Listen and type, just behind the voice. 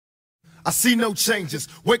I see no changes.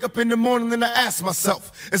 Wake up in the morning and I ask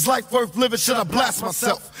myself, is life worth living? Should I blast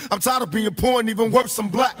myself? I'm tired of being poor and even worse, I'm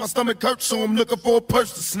black. My stomach hurts, so I'm looking for a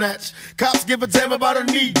purse to snatch. Cops give a damn about a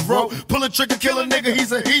Negro. Pull a trigger, kill a nigga,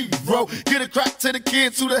 he's a hero. Get a crack to the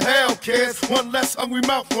kids, who the hell cares? One less hungry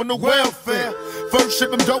mouth on the welfare. First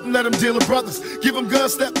ship them dope and let them deal with brothers. Give them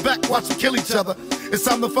guns, step back, watch them kill each other. It's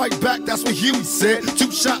time to fight back, that's what Huey said.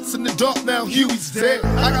 2 shots in the dark, now Huey's dead.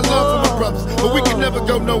 I got love for my brothers, but we can never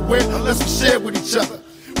go nowhere unless we share with each other.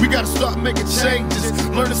 We gotta start making changes.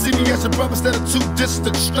 Learn to see me as your brother instead of 2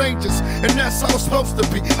 distant strangers. And that's how it's supposed to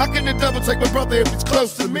be. How can the devil take my brother if he's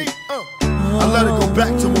close to me? I let it go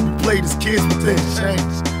back to when we played as kids, but things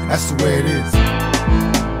changed. That's the way it is.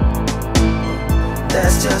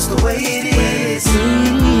 That's just the way it is.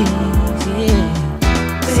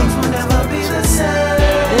 Things will never be the same.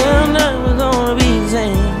 They're never gonna be the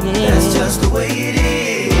same. Yeah. That's just the way it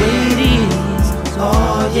is.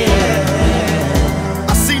 Oh yeah.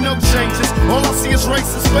 I see no changes. All I see is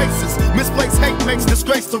racist faces. Misplaced hate makes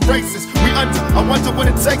disgrace to races. We under. I wonder what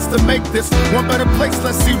it takes to make this one better place.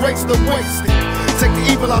 Let's erase the wasted. Take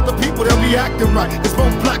the evil out the people, they'll be acting right. It's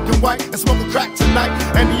both black and white and smoking crack tonight.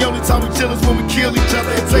 And the only time we chill is when we kill each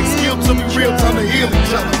other. It takes skill to be real time to heal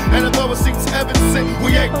each other. And although it seems evident,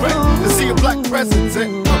 we ain't ready to see a black president.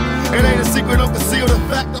 It ain't a secret, don't conceal the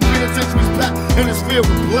fact. The penitentiary's black and it's filled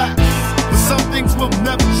with blacks. But some things will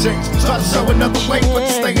never change. Try to show another way, but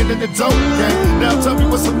you're staying in the dope game. Now tell me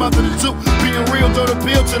what's a mother to do. Being real don't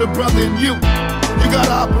appeal to the brother in you. You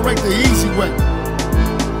gotta operate the easy way,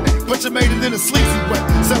 but you made it in a sleazy way.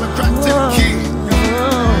 Selling crack to the kids.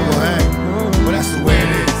 Well, hey, but that's the way it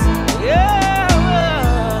is.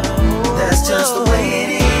 That's just the way it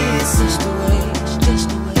is.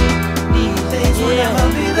 Things will never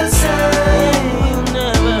be the same.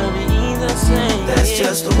 That's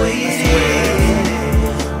just the way it is.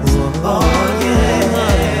 Oh yeah.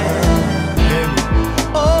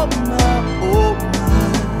 Oh my.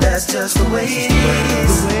 That's just the way it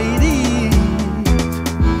is.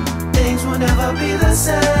 Things will never be the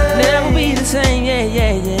same. Never be the same,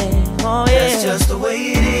 yeah. Oh yeah. That's just the way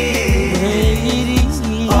it is.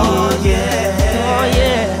 Oh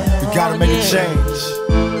yeah. We gotta make a change.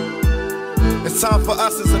 It's time for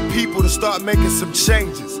us as a people to start making some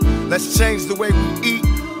changes. Let's change the way we eat,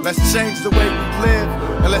 let's change the way we live,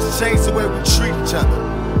 and let's change the way we treat each other.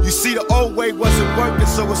 You see, the old way wasn't working,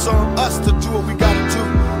 so it's on us to do what we gotta do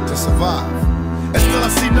to survive. And still I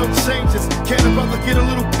see no changes. Can a brother get a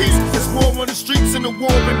little peace? It's war on the streets and a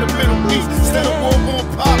war in the Middle East. Instead of war on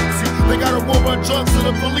policy, they got a war on drugs so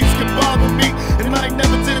the police can bother me. And I ain't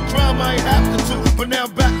never did a crime I ain't have to do, but now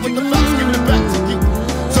I'm back with the facts, giving it back to you.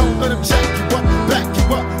 Don't let them jack you up, back you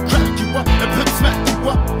up, crack you up, and pimp smack you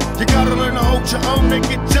up. You gotta learn to hold your own. They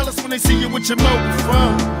get jealous when they see you with your mobile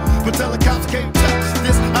phone. But tell the cops can't touch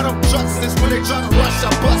this. I don't trust this. When they try to rush,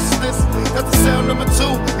 I bust this. That's the sound number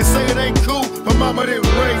 2. You say it ain't cool, but mama didn't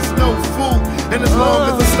raise no fool. And as long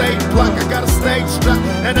as I stay black, I got a stage strap,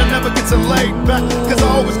 and I never get to lay back, cause I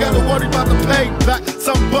always gotta worry about the payback.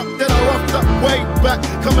 Some buck that I roughed up way back,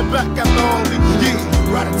 coming back after all these years.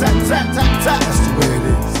 Rat-a-tat-tat-tat-tat. That's the way it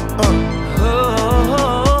is.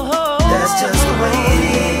 That's just the way it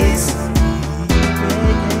is.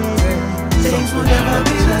 Things will never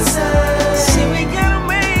be the same.